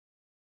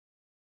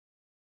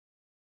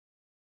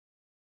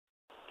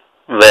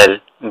Well,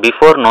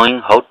 before knowing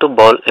how to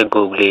bowl a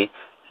googly,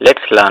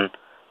 let's learn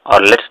or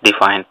let's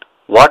define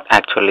what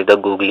actually the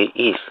googly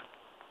is.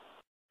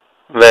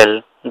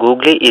 Well,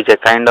 googly is a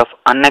kind of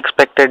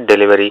unexpected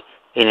delivery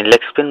in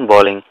leg spin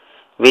bowling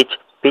which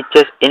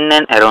pitches in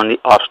and around the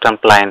off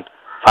stump line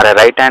for a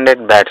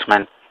right-handed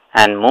batsman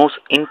and moves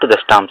into the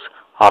stumps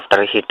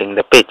after hitting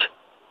the pitch.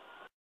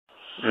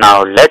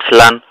 Now let's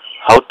learn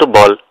how to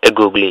bowl a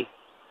googly.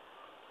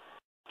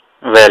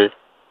 Well,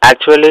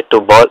 actually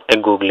to bowl a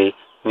googly,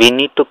 we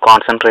need to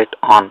concentrate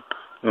on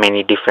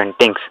many different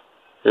things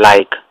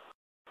like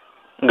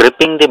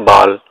gripping the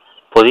ball,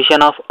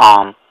 position of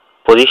arm,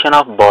 position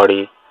of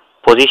body,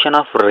 position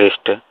of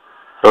wrist,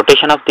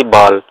 rotation of the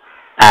ball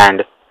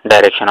and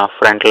direction of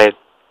front leg.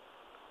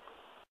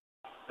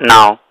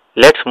 Now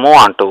let's move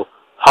on to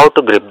how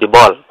to grip the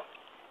ball.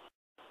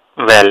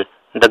 Well,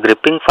 the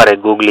gripping for a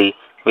googly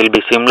will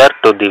be similar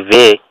to the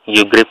way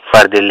you grip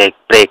for the leg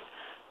break.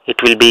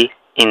 It will be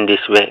in this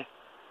way.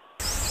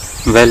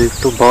 Well,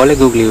 to bowl a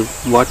googly,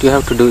 what you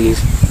have to do is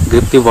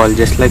grip the ball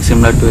just like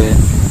similar to a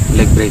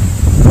leg break.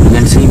 You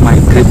can see my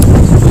grip,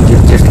 which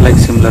is just like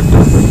similar to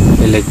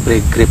a leg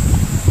break grip.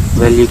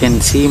 Well, you can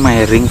see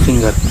my ring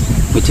finger,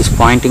 which is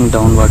pointing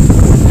downward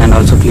and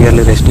also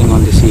clearly resting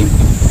on the seam.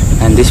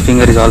 And this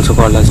finger is also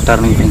called as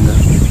turning finger.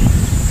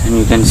 And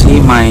you can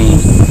see my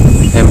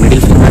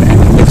middle finger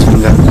and index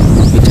finger,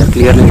 which are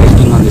clearly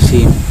resting on the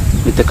seam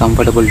with a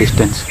comfortable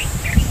distance.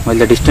 While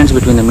the distance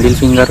between the middle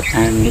finger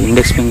and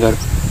index finger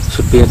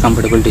should be a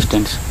comfortable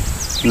distance,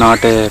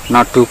 not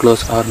too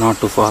close or not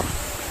too far.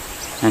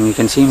 And you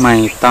can see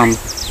my thumb,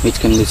 which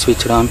can be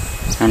switched on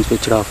and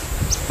switched off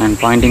and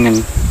pointing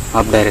in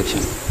up direction.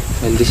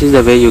 Well, this is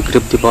the way you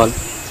grip the ball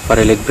for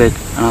a leg break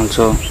and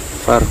also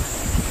for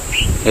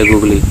a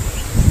googly.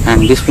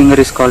 And this finger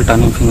is called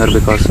turning finger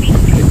because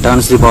it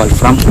turns the ball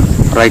from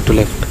right to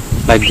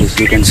left like this.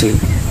 You can see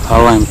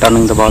how I am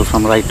turning the ball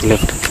from right to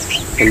left.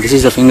 Well, this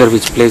is the finger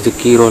which plays the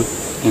key role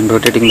in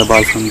rotating the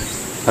ball from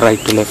right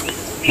to left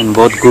in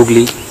both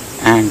googly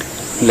and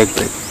leg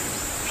break.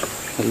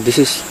 Well, this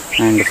is,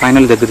 and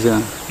finally the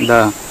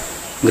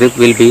grip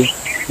will be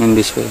in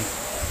this way,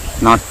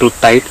 not too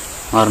tight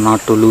or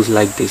not too loose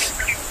like this.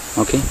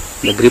 Okay,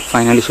 the grip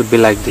finally should be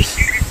like this,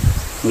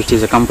 which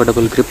is a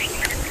comfortable grip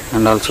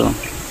and also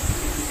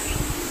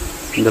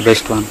the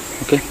best one.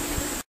 Okay.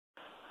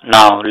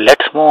 Now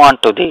let's move on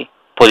to the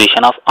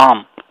position of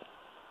arm.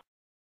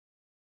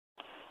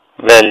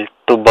 Well,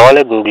 to bowl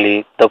a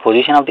googly, the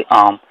position of the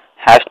arm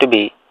has to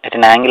be at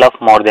an angle of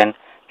more than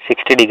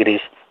 60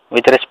 degrees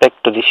with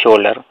respect to the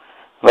shoulder.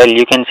 Well,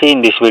 you can see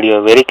in this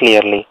video very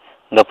clearly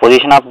the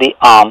position of the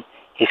arm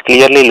is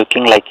clearly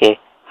looking like a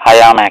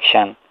high arm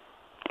action.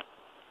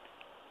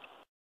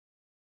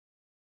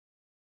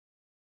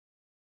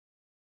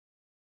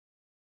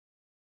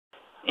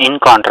 In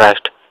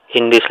contrast,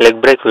 in this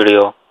leg break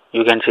video,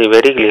 you can see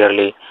very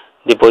clearly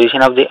the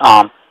position of the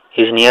arm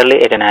is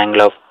nearly at an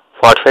angle of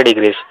 45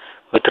 degrees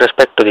with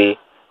respect to the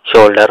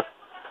shoulder.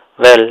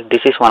 Well, this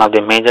is one of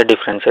the major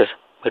differences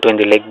between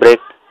the leg break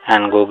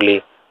and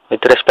googly with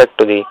respect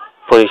to the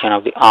position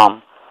of the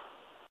arm.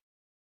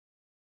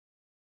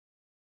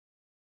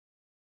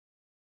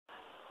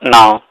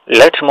 Now,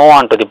 let's move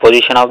on to the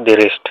position of the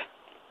wrist.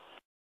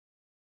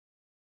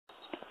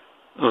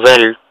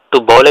 Well,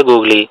 to bowl a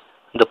googly,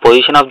 the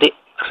position of the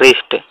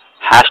wrist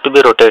has to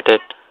be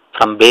rotated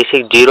from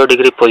basic 0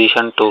 degree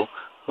position to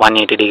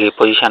 180 degree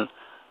position,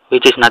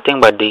 which is nothing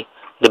but the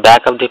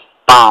back of the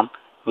palm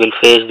will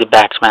face the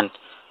batsman.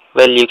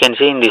 Well, you can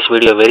see in this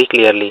video very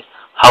clearly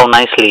how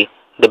nicely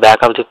the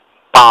back of the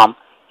palm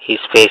is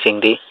facing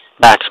the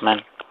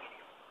batsman.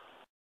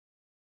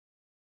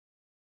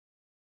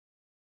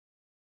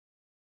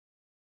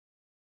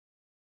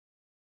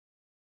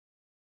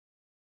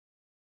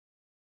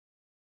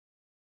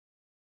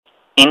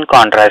 In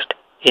contrast,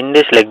 in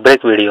this leg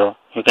break video,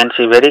 you can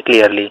see very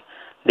clearly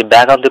the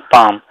back of the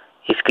palm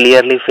is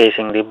clearly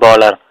facing the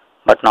bowler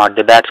but not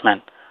the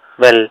batsman.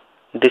 Well,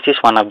 this is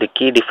one of the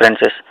key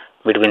differences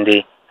between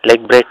the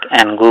leg break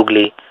and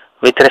googly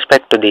with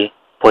respect to the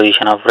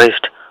position of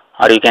wrist,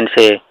 or you can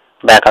say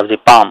back of the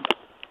palm.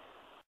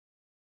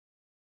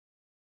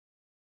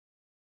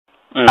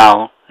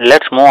 Now,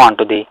 let's move on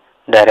to the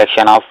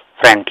direction of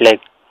front leg.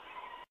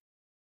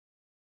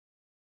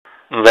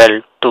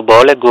 Well, to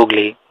bowl a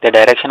googly, the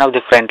direction of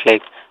the front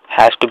leg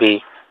has to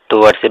be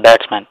towards the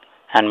batsman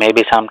and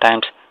maybe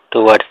sometimes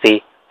towards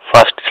the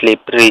first slip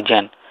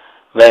region.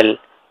 Well,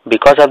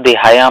 because of the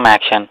high arm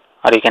action,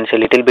 or you can say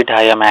little bit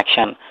high arm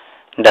action,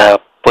 the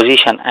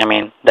position,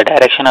 the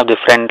direction of the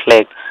front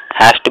leg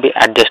has to be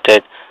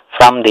adjusted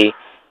from the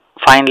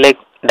fine leg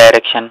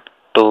direction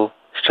to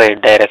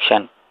straight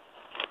direction.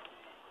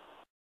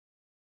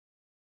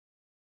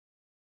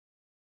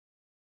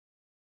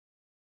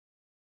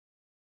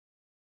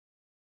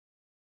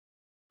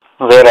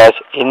 Whereas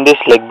in this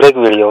leg break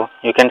video,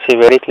 you can see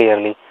very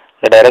clearly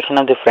the direction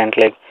of the front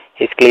leg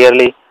is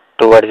clearly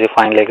towards the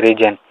fine leg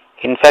region.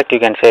 In fact, you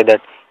can say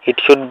that it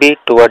should be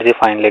towards the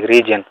fine leg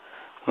region.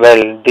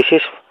 Well, this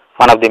is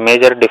one of the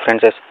major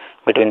differences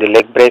between the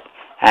leg break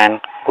and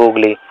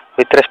Googly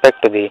with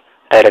respect to the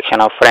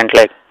direction of front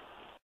leg.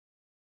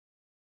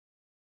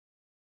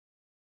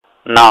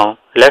 Now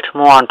let's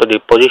move on to the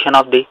position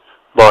of the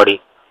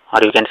body, or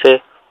you can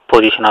say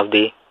position of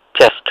the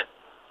chest.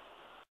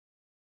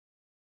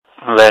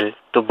 Well,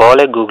 to bowl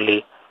a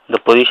googly, the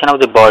position of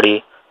the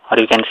body, or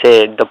you can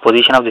say the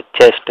position of the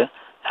chest,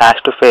 has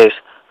to face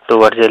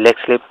towards the leg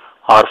slip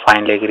or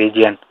fine leg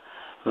region.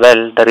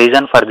 Well, the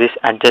reason for this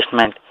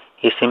adjustment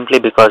is simply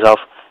because of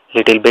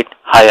little bit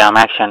high arm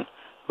action,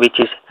 which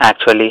is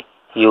actually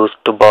used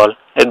to bowl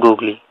a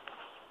googly.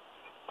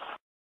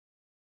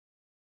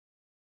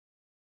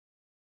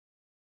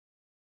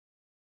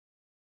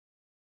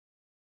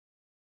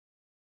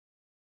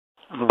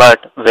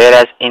 But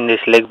whereas in this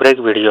leg break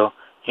video,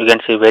 you can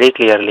see very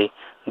clearly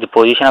the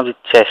position of the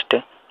chest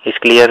is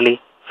clearly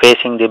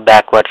facing the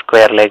backward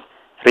square leg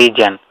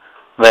region.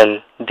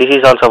 Well, this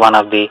is also one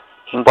of the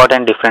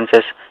important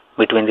differences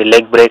between the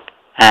leg break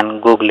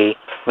and googly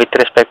with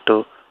respect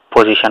to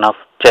position of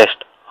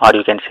chest, or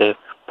you can say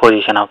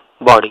position of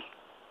body.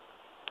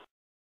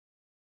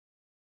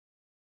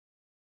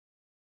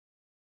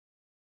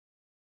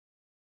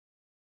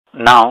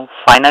 Now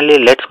finally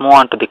let's move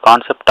on to the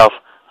concept of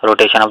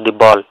rotation of the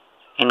ball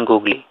in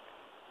googly.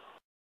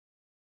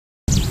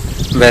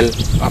 Well,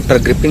 after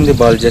gripping the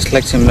ball just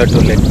like similar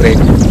to leg break,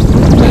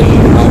 well,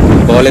 now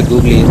to ball a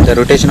googly, the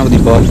rotation of the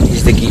ball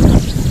is the key.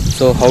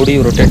 So how do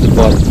you rotate the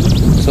ball?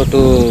 So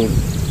to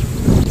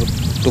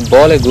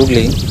ball a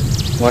googly,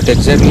 what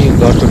exactly you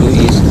got to do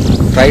is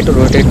try to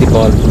rotate the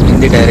ball in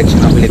the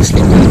direction of leg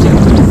slip region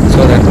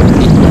so that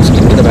it moves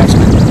into the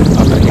batsman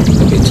after hitting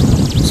the pitch.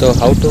 So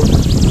how to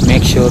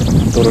make sure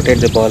to rotate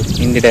the ball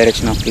in the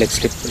direction of leg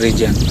slip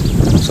region?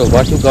 So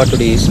what you got to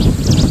do is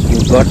you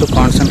got to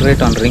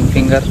concentrate on ring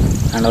finger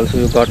and also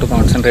you got to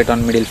concentrate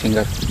on middle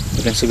finger.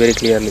 You can see very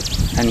clearly,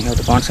 and you have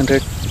to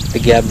concentrate the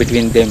gap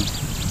between them,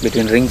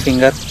 between ring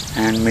finger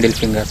and middle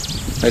finger.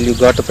 Well, you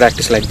got to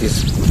practice like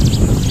this.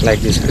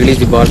 Release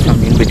the ball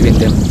from in between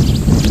them.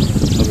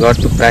 You got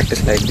to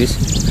practice like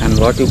this, and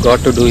what you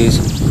got to do is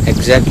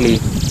exactly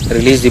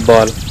release the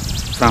ball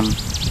from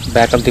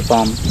back of the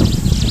palm.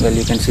 Well,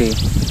 you can see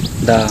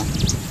the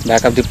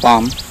back of the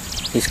palm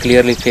is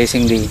clearly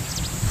facing the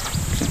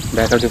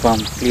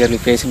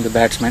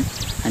batsman,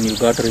 and you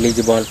got to release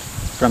the ball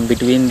from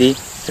between the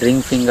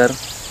ring finger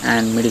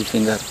and middle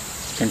finger.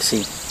 You can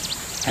see,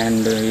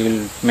 and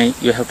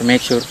you have to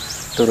make sure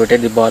to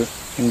rotate the ball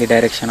in the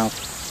direction of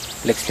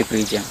leg slip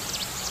region.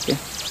 Okay.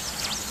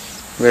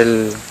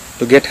 Well,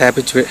 to get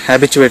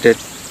habituated,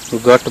 you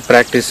got to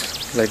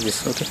practice like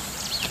this. Okay.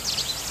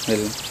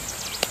 Well,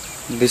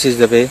 this is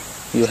the way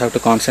you have to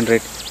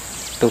concentrate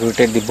to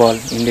rotate the ball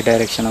in the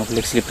direction of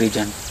leg slip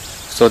region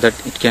so that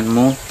it can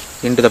move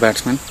into the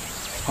batsman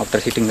after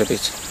hitting the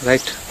pitch,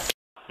 right?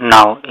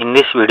 Now in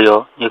this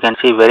video you can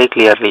see very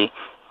clearly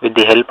with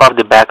the help of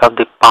the back of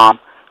the palm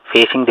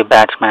facing the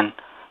batsman,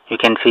 you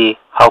can see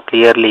how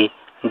clearly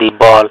the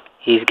ball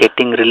is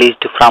getting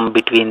released from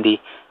between the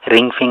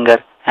ring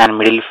finger and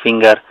middle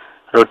finger,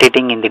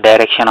 rotating in the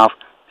direction of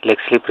leg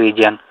slip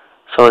region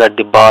so that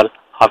the ball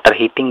after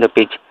hitting the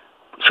pitch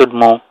should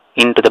move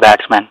into the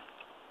batsman.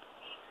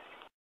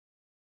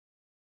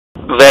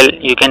 Well,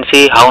 you can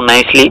see how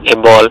nicely a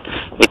ball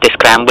with a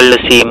scrambled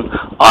seam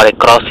or a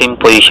cross seam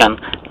position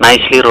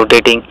nicely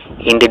rotating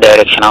in the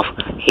direction of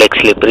leg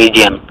slip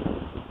region.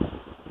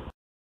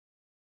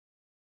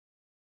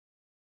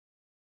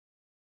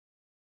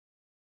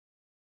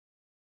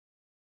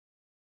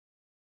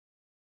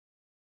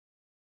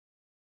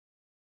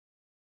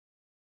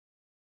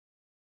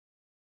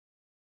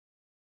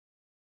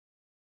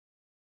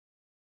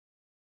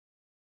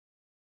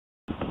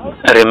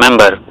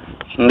 Remember,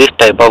 in this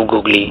type of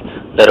googly,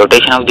 the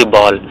rotation of the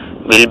ball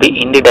will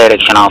be in the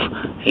direction of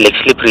leg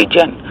slip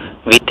region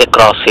with a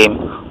cross seam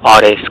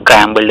or a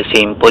scrambled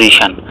seam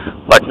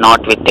position, but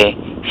not with a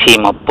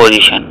seam up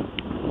position.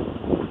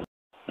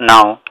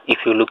 Now, if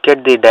you look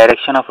at the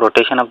direction of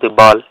rotation of the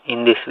ball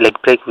in this leg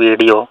break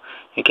video,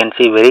 you can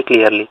see very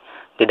clearly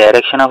the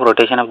direction of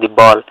rotation of the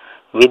ball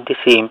with the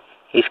seam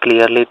is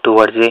clearly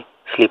towards the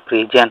slip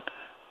region,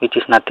 which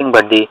is nothing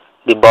but the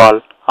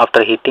ball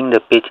after hitting the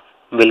pitch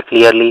will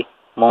clearly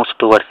moves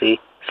towards the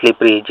slip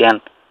region,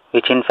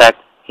 which in fact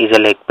is a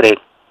leg break,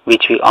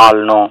 which we all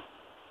know.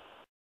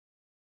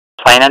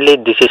 Finally,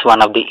 this is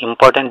one of the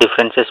important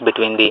differences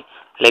between the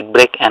leg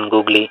break and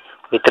googly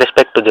with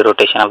respect to the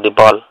rotation of the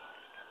ball.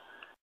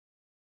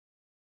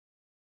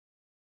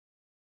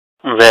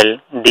 Well,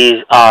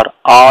 these are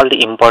all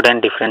the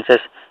important differences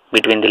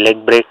between the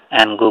leg break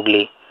and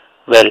googly.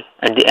 Well,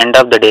 at the end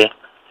of the day,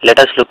 let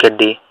us look at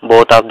the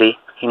both of the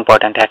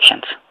important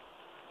actions.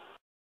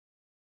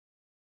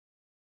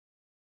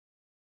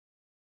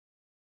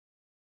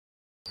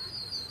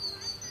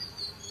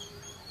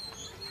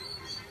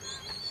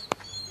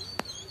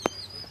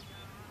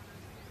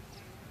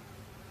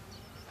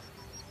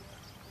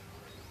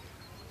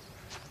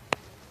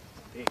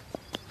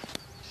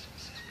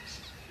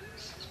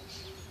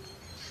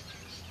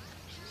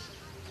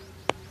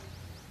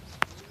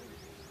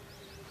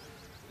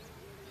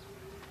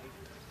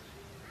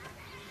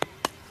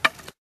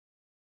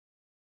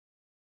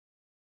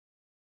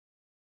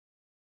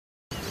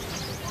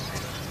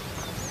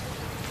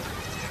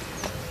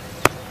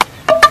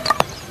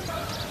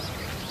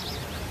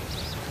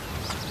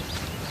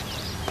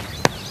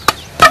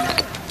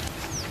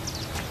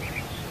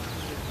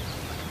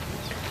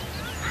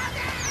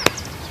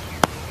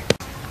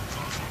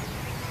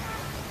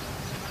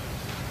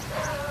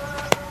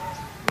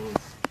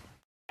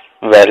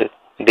 Well,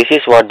 this is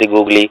what the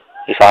googly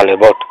is all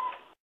about.